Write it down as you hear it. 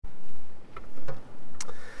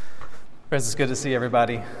Friends, it's good to see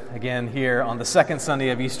everybody again here on the second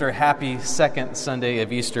Sunday of Easter. Happy second Sunday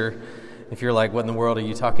of Easter. If you're like, what in the world are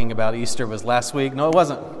you talking about? Easter was last week. No, it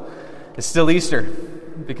wasn't. It's still Easter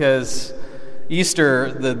because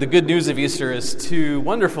Easter, the good news of Easter is too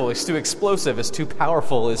wonderful, it's too explosive, it's too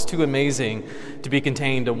powerful, it's too amazing to be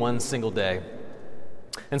contained to one single day.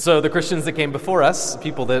 And so the Christians that came before us,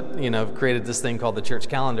 people that, created this thing called the church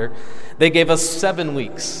calendar, they gave us 7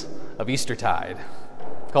 weeks of Eastertide,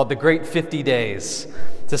 called the Great 50 Days,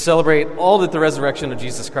 to celebrate all that the resurrection of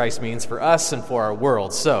Jesus Christ means for us and for our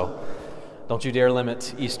world. So, don't you dare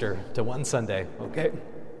limit Easter to one Sunday, okay?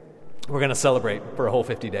 We're going to celebrate for a whole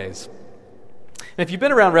 50 days. And if you've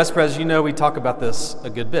been around ResPres, you know we talk about this a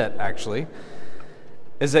good bit, actually,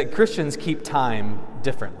 is that Christians keep time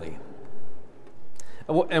differently.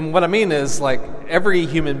 And what I mean is, every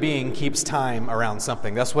human being keeps time around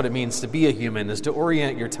something. That's what it means to be a human, is to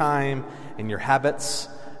orient your time and your habits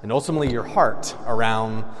and ultimately your heart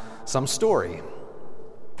around some story.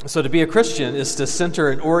 So to be a Christian is to center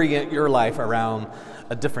and orient your life around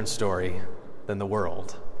a different story than the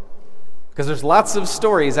world. Because there's lots of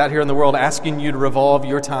stories out here in the world asking you to revolve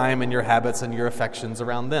your time and your habits and your affections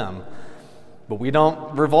around them. But we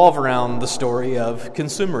don't revolve around the story of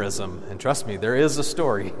consumerism. And trust me, there is a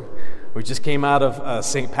story. We just came out of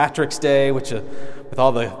St. Patrick's Day, with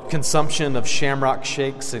all the consumption of shamrock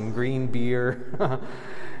shakes and green beer.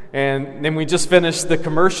 And then we just finished the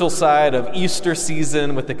commercial side of Easter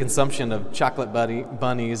season with the consumption of chocolate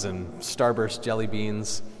bunnies and Starburst jelly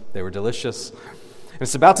beans. They were delicious. And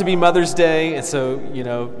it's about to be Mother's Day, and so, you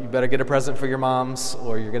better get a present for your moms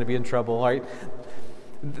or you're going to be in trouble, all right?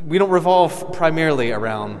 We don't revolve primarily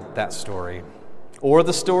around that story. Or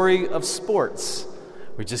the story of sports.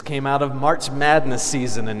 We just came out of March Madness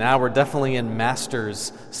season, and now we're definitely in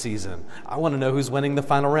Masters season. I want to know who's winning the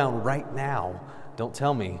final round right now. Don't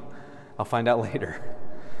tell me. I'll find out later.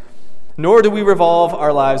 Nor do we revolve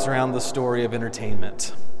our lives around the story of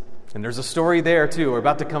entertainment. And there's a story there, too. We're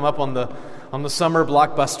about to come up on the summer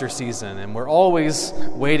blockbuster season, and we're always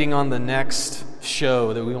waiting on the next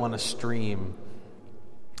show that we want to stream.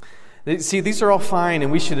 See, these are all fine,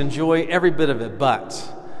 and we should enjoy every bit of it,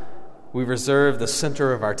 but we reserve the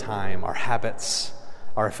center of our time, our habits,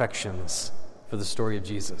 our affections for the story of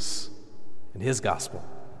Jesus and His gospel.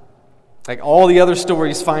 Like all the other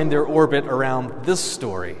stories find their orbit around this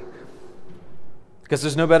story, because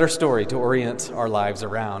there's no better story to orient our lives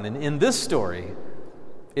around. And in this story,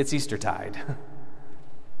 it's Eastertide.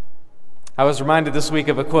 I was reminded this week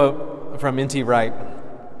of a quote from N.T. Wright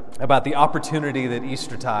about the opportunity that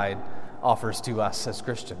Eastertide offers to us as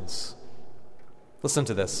Christians. Listen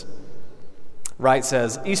to this. Wright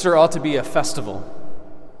says, Easter ought to be a festival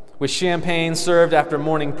with champagne served after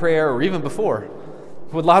morning prayer or even before,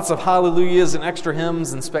 with lots of hallelujahs and extra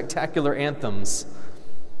hymns and spectacular anthems.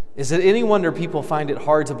 Is it any wonder people find it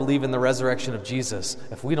hard to believe in the resurrection of Jesus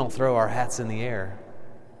if we don't throw our hats in the air?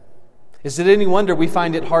 Is it any wonder we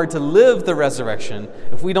find it hard to live the resurrection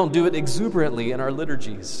if we don't do it exuberantly in our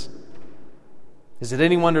liturgies? Is it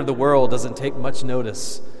any wonder the world doesn't take much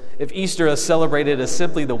notice if Easter is celebrated as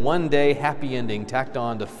simply the one-day happy ending tacked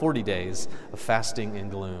on to 40 days of fasting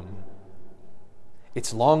and gloom?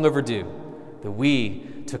 It's long overdue that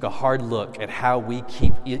we took a hard look at how we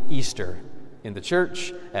keep Easter in the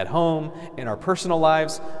church, at home, in our personal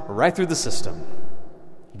lives, right through the system.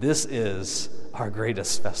 This is our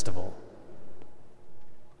greatest festival.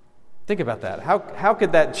 Think about that. How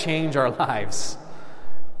could that change our lives?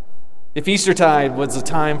 If Eastertide was a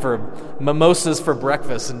time for mimosas for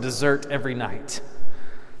breakfast and dessert every night,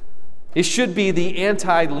 it should be the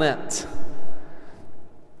anti-Lent.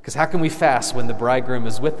 Because how can we fast when the bridegroom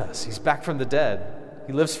is with us? He's back from the dead.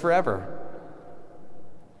 He lives forever.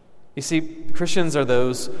 You see, Christians are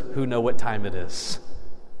those who know what time it is.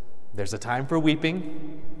 There's a time for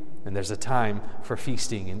weeping, and there's a time for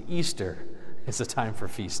feasting. And Easter is a time for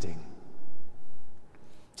feasting.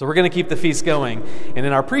 So we're going to keep the feast going. And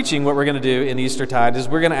in our preaching, what we're going to do in Eastertide is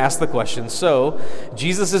we're going to ask the question, so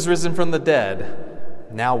Jesus is risen from the dead.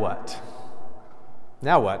 Now what?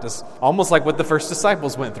 Now what? It's almost like what the first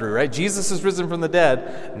disciples went through, right? Jesus is risen from the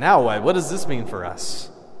dead. Now what? What does this mean for us?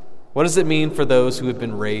 What does it mean for those who have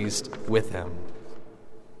been raised with Him?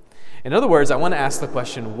 In other words, I want to ask the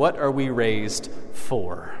question, what are we raised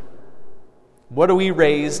for? What are we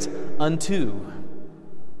raised unto?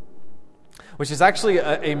 Which is actually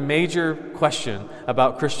a major question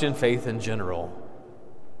about Christian faith in general.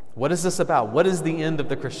 What is this about? What is the end of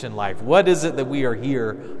the Christian life? What is it that we are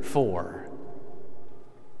here for?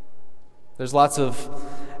 There's lots of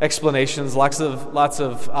explanations, lots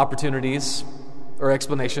of opportunities or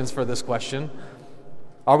explanations for this question.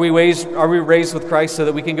 Are we raised with Christ so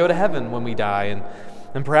that we can go to heaven when we die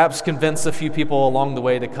and perhaps convince a few people along the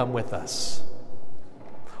way to come with us?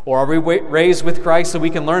 Or are we raised with Christ so we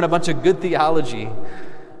can learn a bunch of good theology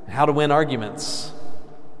and how to win arguments?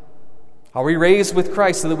 Are we raised with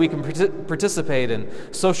Christ so that we can participate in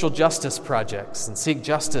social justice projects and seek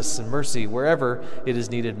justice and mercy wherever it is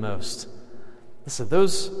needed most? Listen,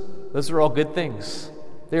 those are all good things.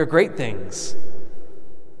 They are great things.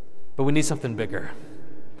 But we need something bigger.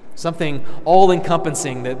 Something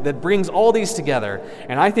all-encompassing that brings all these together.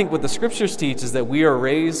 And I think what the Scriptures teach is that we are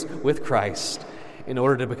raised with Christ in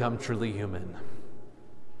order to become truly human.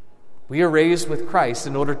 We are raised with Christ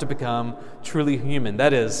in order to become truly human.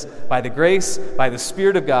 That is, by the grace, by the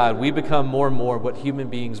Spirit of God, we become more and more what human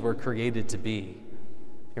beings were created to be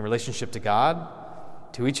in relationship to God,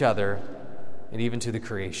 to each other, and even to the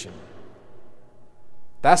creation.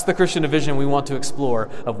 That's the Christian vision we want to explore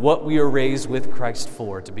of what we are raised with Christ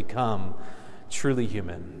for, to become truly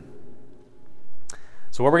human.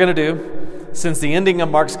 So what we're going to do, since the ending of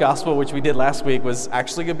Mark's Gospel, which we did last week, was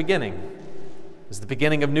actually a beginning. It was the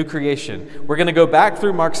beginning of new creation. We're going to go back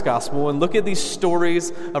through Mark's Gospel and look at these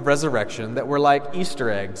stories of resurrection that were like Easter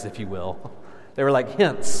eggs, if you will. They were like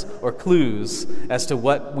hints or clues as to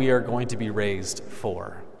what we are going to be raised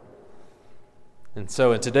for. And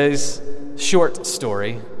so in today's short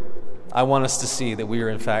story, I want us to see that we are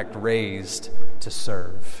in fact raised to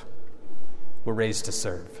serve. We're raised to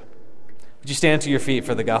serve. Would you stand to your feet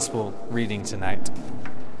for the gospel reading tonight?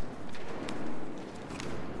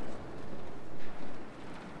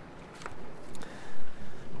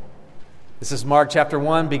 This is Mark chapter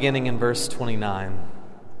 1, beginning in verse 29.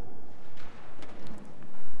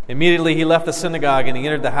 Immediately he left the synagogue and he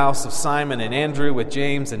entered the house of Simon and Andrew with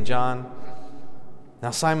James and John. Now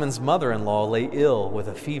Simon's mother-in-law lay ill with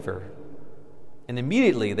a fever, and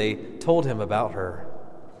immediately they told him about her.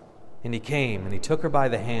 And he came, and he took her by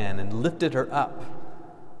the hand and lifted her up,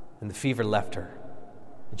 and the fever left her,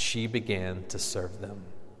 and she began to serve them.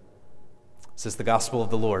 This is the gospel of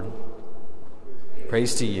the Lord.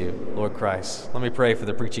 Praise to you, Lord Christ. Let me pray for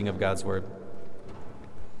the preaching of God's word.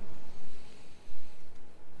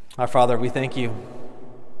 Our Father, we thank you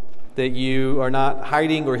that you are not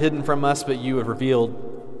hiding or hidden from us, but you have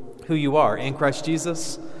revealed who you are in Christ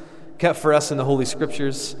Jesus, kept for us in the Holy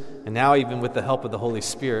Scriptures, and now even with the help of the Holy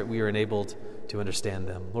Spirit, we are enabled to understand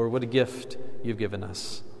them. Lord, what a gift you've given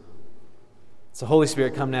us. So Holy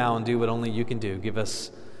Spirit, come now and do what only you can do. Give us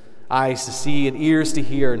eyes to see and ears to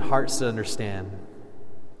hear and hearts to understand,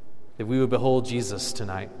 that we would behold Jesus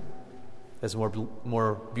tonight as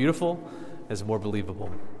more beautiful, as more believable.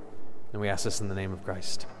 And we ask this in the name of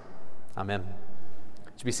Christ. Amen.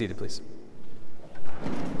 Would you be seated, please?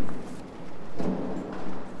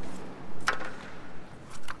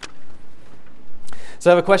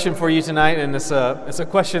 So I have a question for you tonight, and it's a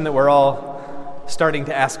question that we're all starting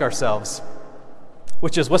to ask ourselves,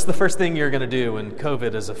 which is, what's the first thing you're going to do when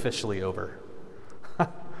COVID is officially over?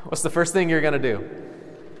 What's the first thing you're going to do?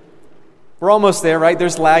 We're almost there, right?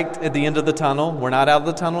 There's light at the end of the tunnel. We're not out of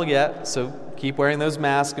the tunnel yet, so keep wearing those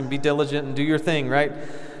masks and be diligent and do your thing, right?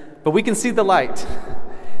 But we can see the light,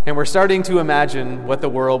 and we're starting to imagine what the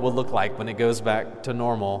world will look like when it goes back to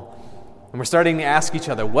normal. And we're starting to ask each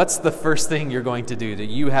other, what's the first thing you're going to do that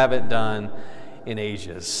you haven't done in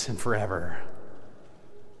ages and forever?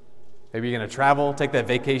 Maybe you're going to travel, take that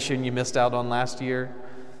vacation you missed out on last year.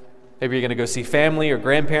 Maybe you're going to go see family or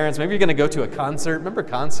grandparents. Maybe you're going to go to a concert. Remember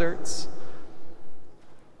concerts?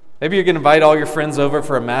 Maybe you're going to invite all your friends over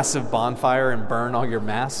for a massive bonfire and burn all your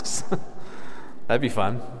masks. That'd be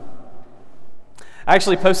fun. I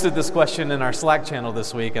actually posted this question in our Slack channel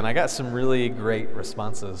this week, and I got some really great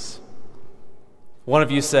responses. One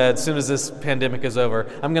of you said, as soon as this pandemic is over,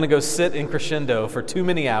 I'm going to go sit in Crescendo for too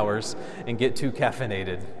many hours and get too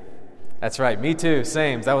caffeinated. That's right, me too,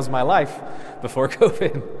 same. That was my life before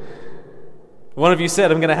COVID. One of you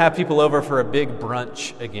said, I'm going to have people over for a big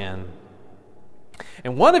brunch again.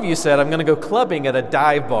 And one of you said, I'm going to go clubbing at a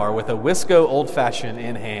dive bar with a Wisco Old Fashioned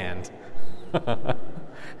in hand.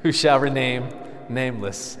 Who shall remain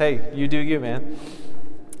nameless. Hey, you do you, man.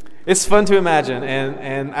 It's fun to imagine,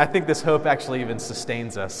 and I think this hope actually even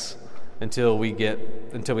sustains us until we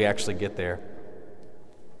actually get there.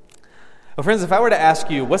 Well, friends, if I were to ask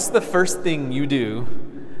you, what's the first thing you do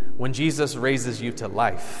when Jesus raises you to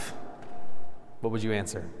life? What would you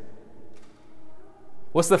answer?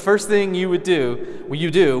 What's the first thing you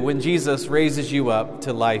do when Jesus raises you up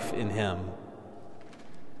to life in Him?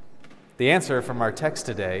 The answer from our text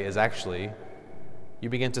today is actually, you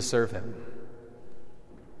begin to serve Him.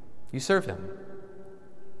 You serve Him.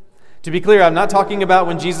 To be clear, I'm not talking about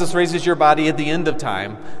when Jesus raises your body at the end of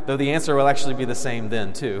time, though the answer will actually be the same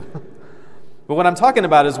then too. But what I'm talking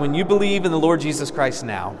about is when you believe in the Lord Jesus Christ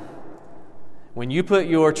now, when you put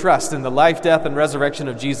your trust in the life, death, and resurrection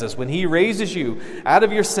of Jesus, when he raises you out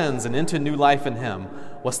of your sins and into new life in him,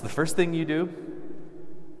 what's the first thing you do?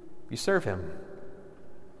 You serve him.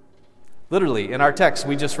 Literally, in our text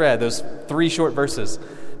we just read, those 3 short verses,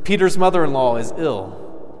 Peter's mother-in-law is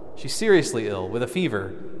ill. She's seriously ill with a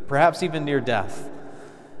fever, perhaps even near death.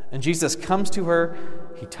 And Jesus comes to her,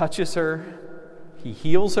 he touches her, he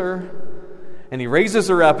heals her, and he raises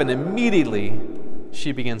her up, and immediately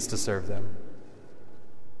she begins to serve them.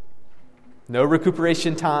 No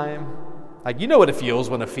recuperation time. Like, you know what it feels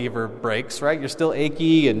when a fever breaks, right? You're still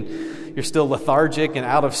achy and you're still lethargic and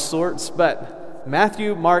out of sorts. But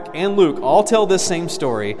Matthew, Mark, and Luke all tell this same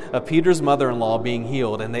story of Peter's mother-in-law being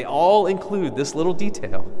healed. And they all include this little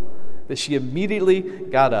detail, that she immediately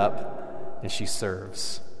got up and she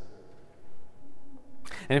serves.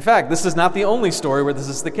 And in fact, this is not the only story where this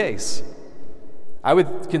is the case. I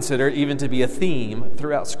would consider it even to be a theme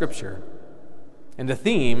throughout Scripture. And the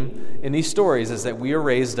theme in these stories is that we are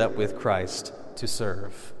raised up with Christ to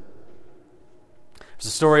serve. There's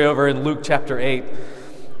a story over in Luke chapter 8.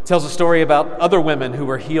 It tells a story about other women who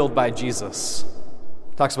were healed by Jesus.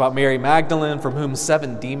 It talks about Mary Magdalene, from whom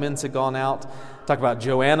 7 demons had gone out. Talk about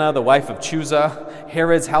Joanna, the wife of Chuza,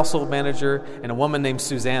 Herod's household manager, and a woman named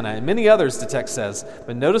Susanna, and many others, the text says.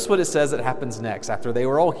 But notice what it says that happens next. After they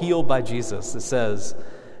were all healed by Jesus, it says,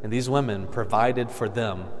 and these women provided for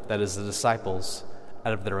them, that is the disciples,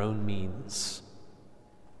 out of their own means.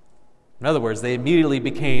 In other words, they immediately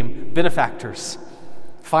became benefactors,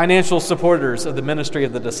 financial supporters of the ministry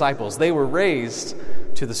of the disciples. They were raised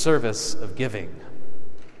to the service of giving.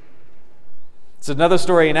 It's another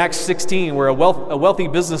story in Acts 16 where a wealthy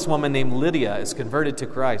businesswoman named Lydia is converted to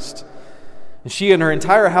Christ. And she and her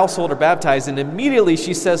entire household are baptized, and immediately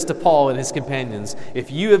she says to Paul and his companions,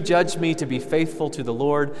 "If you have judged me to be faithful to the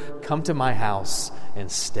Lord, come to my house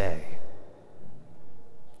and stay."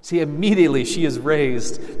 See, immediately she is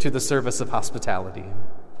raised to the service of hospitality,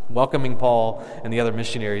 welcoming Paul and the other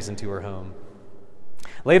missionaries into her home.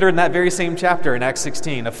 Later in that very same chapter, in Acts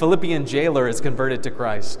 16, a Philippian jailer is converted to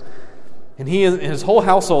Christ. And he and his whole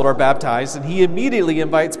household are baptized, and he immediately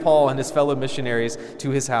invites Paul and his fellow missionaries to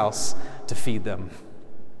his house to feed them.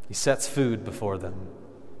 He sets food before them.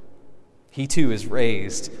 He too is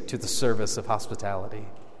raised to the service of hospitality.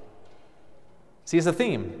 See, it's a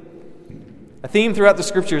theme throughout the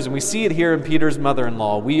Scriptures, and we see it here in Peter's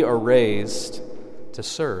mother-in-law. We are raised to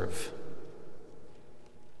serve.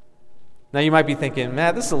 Now you might be thinking,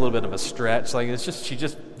 Matt, this is a little bit of a stretch. Like, it's just she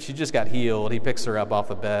just got healed. He picks her up off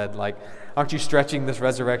the bed. Like, aren't you stretching this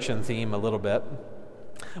resurrection theme a little bit?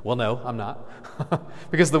 Well, no, I'm not.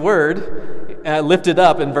 Because the word lifted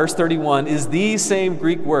up in verse 31 is the same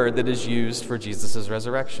Greek word that is used for Jesus'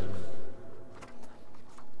 resurrection.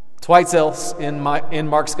 Twice else in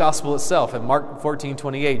Mark's gospel itself, in Mark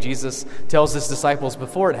 14:28, Jesus tells his disciples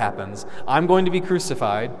before it happens, "I'm going to be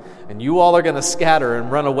crucified, and you all are going to scatter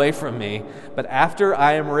and run away from me. But after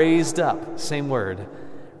I am raised up," same word,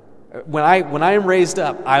 when I am raised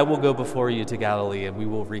up, I will go before you to Galilee, and we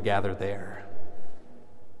will regather there.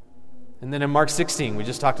 And then in Mark 16, we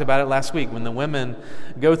just talked about it last week, when the women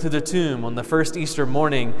go to the tomb on the first Easter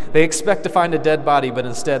morning, they expect to find a dead body, but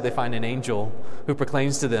instead they find an angel who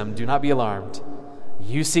proclaims to them, "Do not be alarmed.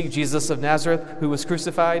 You seek Jesus of Nazareth, who was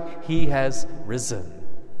crucified. He has risen,"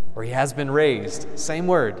 or "He has been raised." Same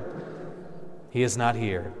word. "He is not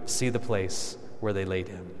here. See the place where they laid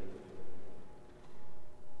him."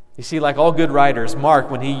 You see, like all good writers,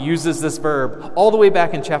 Mark, when he uses this verb all the way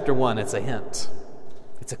back in chapter 1, it's a hint.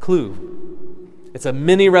 It's a clue. It's a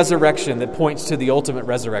mini resurrection that points to the ultimate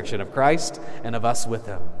resurrection of Christ and of us with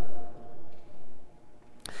him.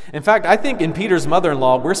 In fact, I think in Peter's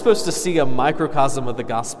mother-in-law, we're supposed to see a microcosm of the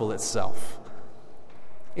gospel itself.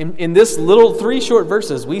 In this little 3 short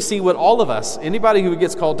verses, we see what all of us, anybody who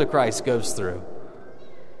gets called to Christ, goes through.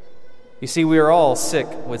 You see, we are all sick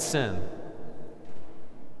with sin.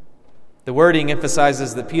 The wording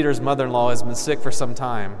emphasizes that Peter's mother-in-law has been sick for some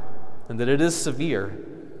time, and that it is severe.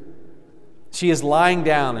 She is lying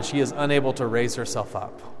down and she is unable to raise herself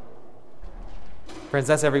up. Friends,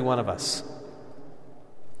 that's every one of us.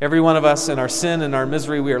 Every one of us in our sin and our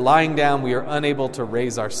misery, we are lying down, we are unable to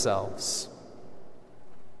raise ourselves.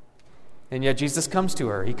 And yet Jesus comes to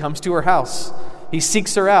her. He comes to her house. He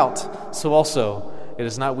seeks her out. So also, it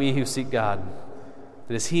is not we who seek God.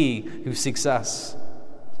 It is He who seeks us.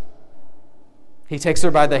 He takes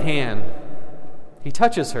her by the hand. He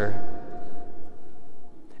touches her.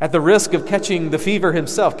 at the risk of catching the fever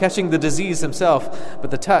himself, catching the disease himself.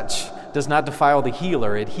 But the touch does not defile the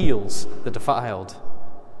healer, it heals the defiled.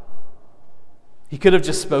 He could have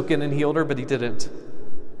just spoken and healed her, but he didn't.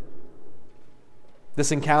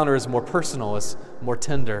 This encounter is more personal, it's more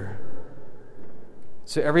tender.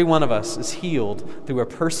 So every one of us is healed through a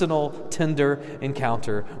personal, tender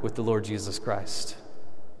encounter with the Lord Jesus Christ.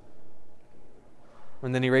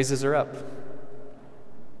 And then he raises her up.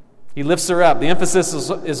 He lifts her up. The emphasis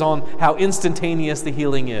is on how instantaneous the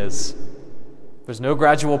healing is. There's no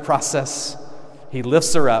gradual process. He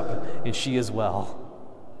lifts her up, and she is well.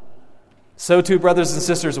 So too, brothers and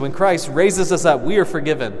sisters, when Christ raises us up, we are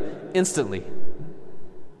forgiven instantly.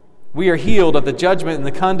 We are healed of the judgment and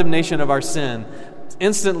the condemnation of our sin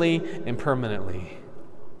instantly and permanently.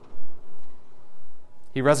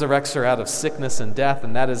 He resurrects her out of sickness and death,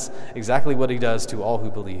 and that is exactly what he does to all who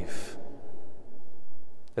believe.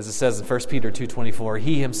 As it says in 1 Peter 2:24,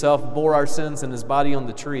 he himself bore our sins in his body on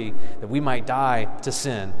the tree, that we might die to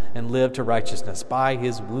sin and live to righteousness. By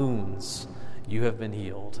his wounds you have been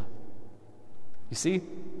healed. You see?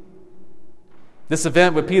 This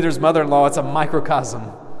event with Peter's mother-in-law, it's a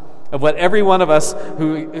microcosm of what every one of us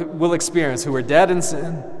who will experience, who are dead in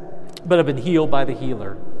sin, but have been healed by the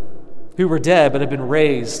healer, who were dead, but have been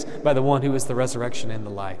raised by the one who is the resurrection and the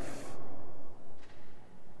life.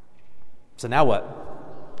 So now what?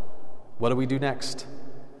 What do we do next?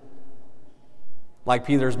 Like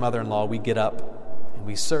Peter's mother-in-law, we get up and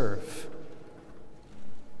we serve.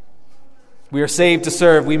 We are saved to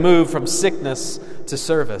serve. We move from sickness to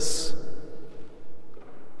service.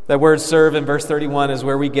 That word serve in verse 31 is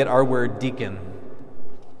where we get our word deacon.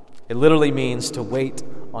 It literally means to wait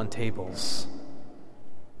on tables.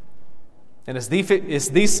 And it's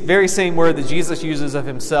the very same word that Jesus uses of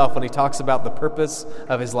himself when he talks about the purpose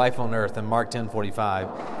of his life on earth in Mark 10:45.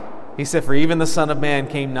 He said, "For even the Son of Man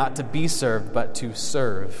came not to be served, but to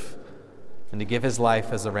serve, and to give his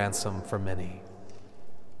life as a ransom for many."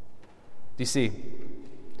 Do you see?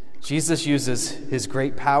 Jesus uses his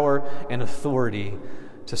great power and authority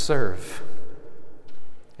to serve.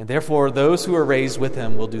 And therefore, those who are raised with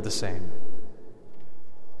him will do the same.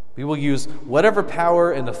 We will use whatever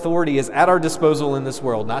power and authority is at our disposal in this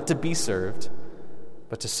world, not to be served,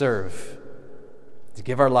 but to serve, to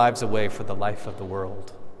give our lives away for the life of the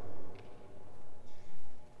world.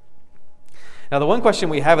 Now, the one question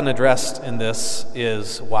we haven't addressed in this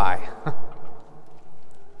is why?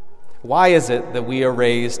 Why is it that we are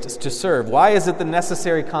raised to serve? Why is it the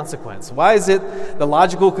necessary consequence? Why is it the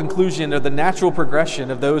logical conclusion or the natural progression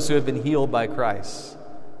of those who have been healed by Christ?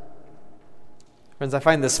 Friends, I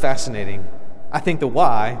find this fascinating. I think the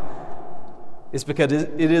why is because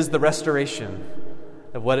it is the restoration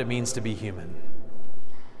of what it means to be human.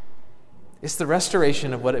 It's the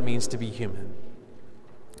restoration of what it means to be human.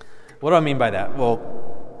 What do I mean by that? Well,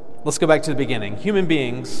 let's go back to the beginning. Human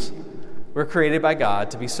beings were created by God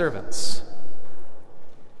to be servants.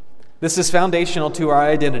 This is foundational to our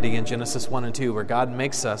identity in Genesis 1 and 2, where God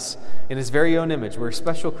makes us in his very own image. We're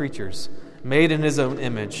special creatures, made in his own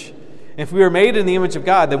image. If we are made in the image of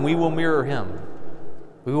God, then we will mirror him.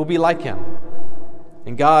 We will be like him.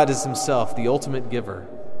 And God is himself the ultimate giver,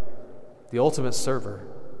 the ultimate server.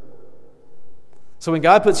 So when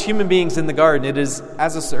God puts human beings in the garden, it is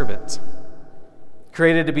as a servant,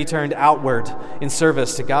 created to be turned outward in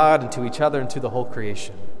service to God and to each other and to the whole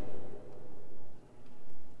creation.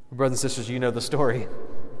 Brothers and sisters, you know the story.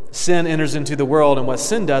 Sin enters into the world, and what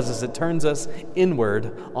sin does is it turns us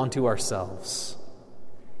inward onto ourselves.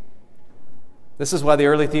 This is why the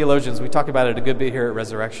early theologians, we talk about it a good bit here at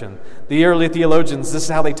Resurrection. The early theologians, this is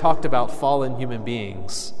how they talked about fallen human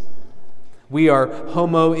beings. We are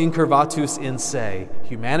homo incurvatus in se,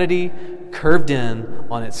 humanity curved in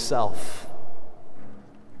on itself.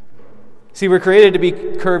 See, we're created to be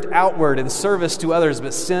curved outward in service to others,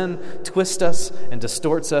 but sin twists us and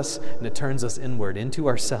distorts us, and it turns us inward into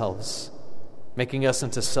ourselves, making us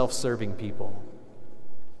into self-serving people.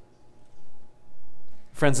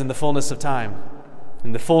 Friends, in the fullness of time,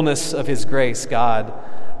 in the fullness of his grace, God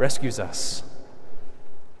rescues us.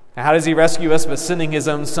 And how does he rescue us? By sending his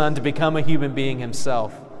own Son to become a human being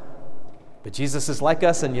himself. But Jesus is like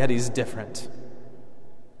us, and yet he's different.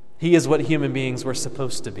 He is what human beings were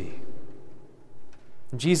supposed to be.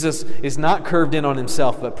 Jesus is not curved in on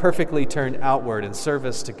himself, but perfectly turned outward in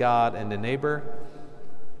service to God and to neighbor.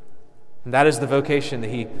 And that is the vocation that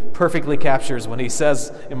he perfectly captures when he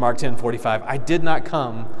says in Mark 10:45, "I did not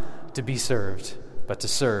come to be served, but to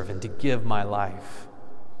serve and to give my life."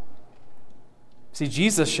 See,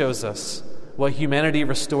 Jesus shows us what humanity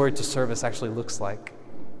restored to service actually looks like.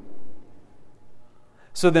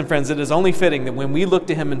 So then, friends, it is only fitting that when we look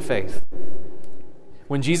to him in faith,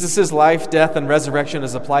 when Jesus' life, death, and resurrection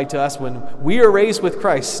is applied to us, when we are raised with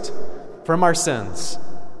Christ from our sins,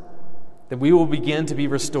 that we will begin to be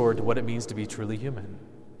restored to what it means to be truly human.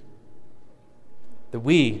 That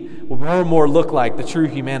we will more and more look like the true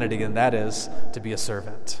humanity, and that is to be a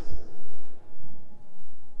servant.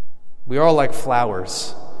 We are all like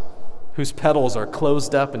flowers whose petals are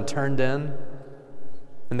closed up and turned in.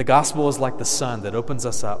 And the gospel is like the sun that opens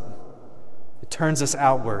us up. It turns us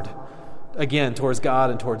outward, again, towards God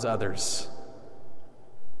and towards others.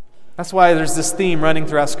 That's why there's this theme running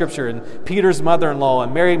throughout Scripture, and Peter's mother-in-law,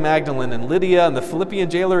 and Mary Magdalene, and Lydia, and the Philippian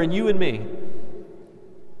jailer, and you and me.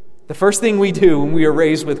 The first thing we do when we are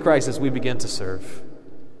raised with Christ is we begin to serve,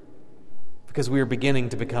 because we are beginning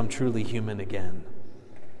to become truly human again.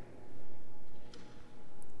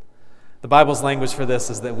 The Bible's language for this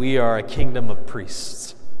is that we are a kingdom of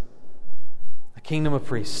priests. A kingdom of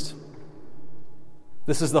priests.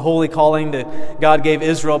 This is the holy calling that God gave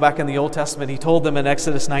Israel back in the Old Testament. He told them in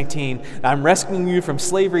Exodus 19, I'm rescuing you from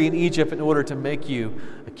slavery in Egypt in order to make you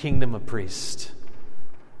a kingdom of priests.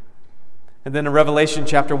 And then in Revelation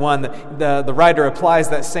chapter 1, the writer applies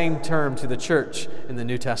that same term to the church in the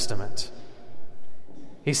New Testament.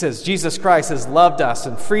 He says, Jesus Christ has loved us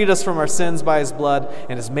and freed us from our sins by his blood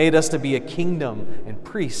and has made us to be a kingdom and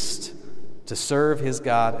priest to serve his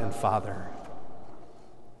God and Father.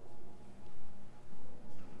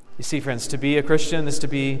 You see, friends, to be a Christian is to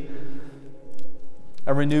be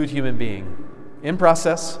a renewed human being. In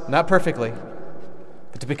process, not perfectly,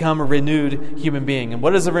 but to become a renewed human being. And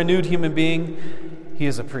what is a renewed human being? He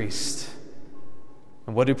is a priest.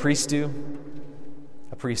 And what do priests do?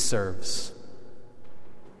 A priest serves.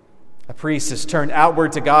 A priest is turned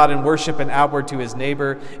outward to God in worship and outward to his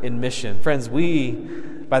neighbor in mission. Friends, we,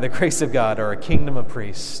 by the grace of God, are a kingdom of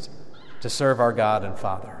priests to serve our God and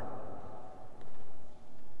Father.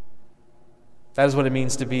 That is what it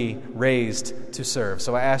means to be raised to serve.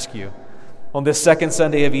 So I ask you, on this second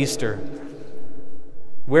Sunday of Easter,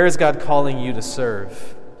 where is God calling you to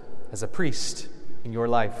serve as a priest in your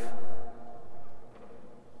life?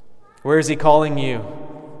 Where is he calling you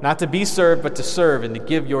not to be served, but to serve and to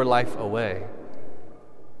give your life away?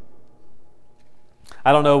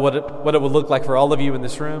 I don't know what it will look like for all of you in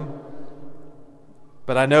this room,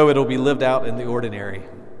 but I know it'll be lived out in the ordinary.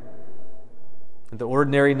 In the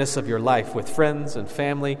ordinariness of your life with friends and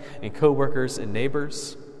family and co-workers and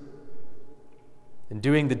neighbors, and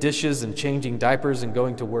doing the dishes and changing diapers and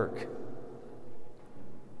going to work.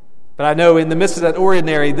 But I know in the midst of that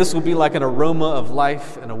ordinary, this will be like an aroma of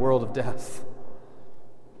life in a world of death.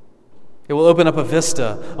 It will open up a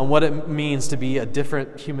vista on what it means to be a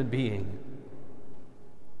different human being.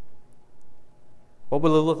 What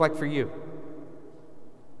will it look like for you?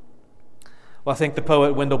 Well, I think the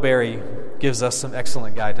poet Wendell Berry gives us some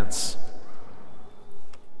excellent guidance.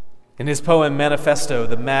 In his poem Manifesto,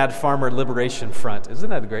 the Mad Farmer Liberation Front. Isn't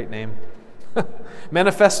that a great name?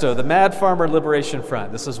 Manifesto, the Mad Farmer Liberation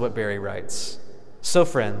Front. This is what Berry writes. So,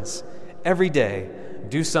 friends, every day,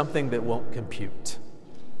 do something that won't compute.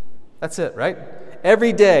 That's it, right?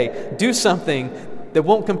 Every day, do something that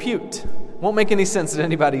won't compute, won't make any sense to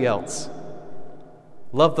anybody else.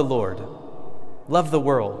 Love the Lord. Love the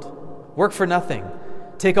world. Work for nothing.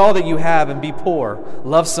 Take all that you have and be poor.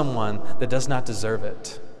 Love someone that does not deserve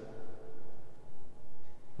it.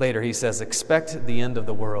 Later he says, expect the end of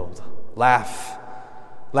the world. Laugh.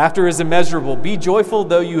 Laughter is immeasurable. Be joyful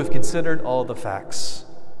though you have considered all the facts.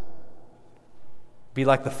 Be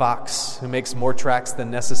like the fox who makes more tracks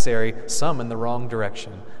than necessary, some in the wrong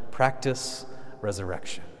direction. Practice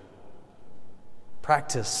resurrection.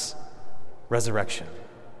 Practice resurrection.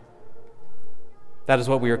 That is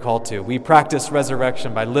what we are called to. We practice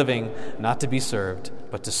resurrection by living not to be served,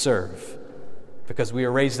 but to serve, because we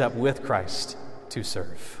are raised up with Christ to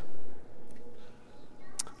serve.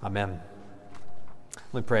 Amen.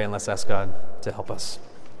 Let me pray and let's ask God to help us.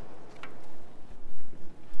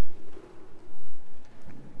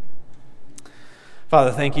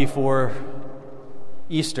 Father, thank you for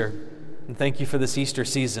Easter, and thank you for this Easter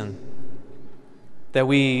season, that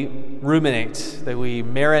we ruminate, that we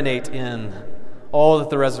marinate in all that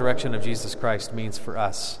the resurrection of Jesus Christ means for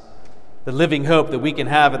us, the living hope that we can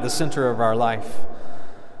have at the center of our life.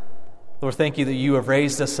 Lord, thank you that you have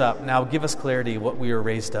raised us up. Now give us clarity what we are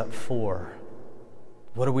raised up for.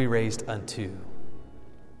 What are we raised unto?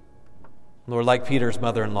 Lord, like Peter's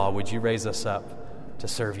mother-in-law, would you raise us up to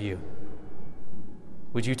serve you?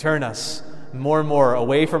 Would you turn us more and more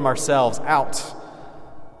away from ourselves, out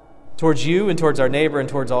towards you and towards our neighbor and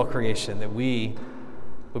towards all creation, that we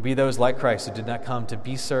would be those like Christ who did not come to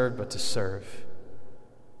be served, but to serve,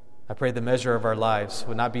 I pray the measure of our lives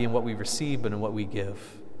would not be in what we receive, but in what we give.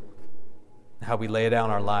 How we lay down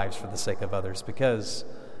our lives for the sake of others, because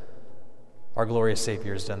our glorious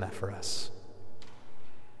Savior has done that for us.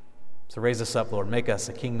 So raise us up, Lord. Make us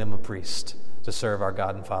a kingdom of priests to serve our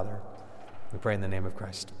God and Father. We pray in the name of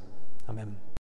Christ. Amen.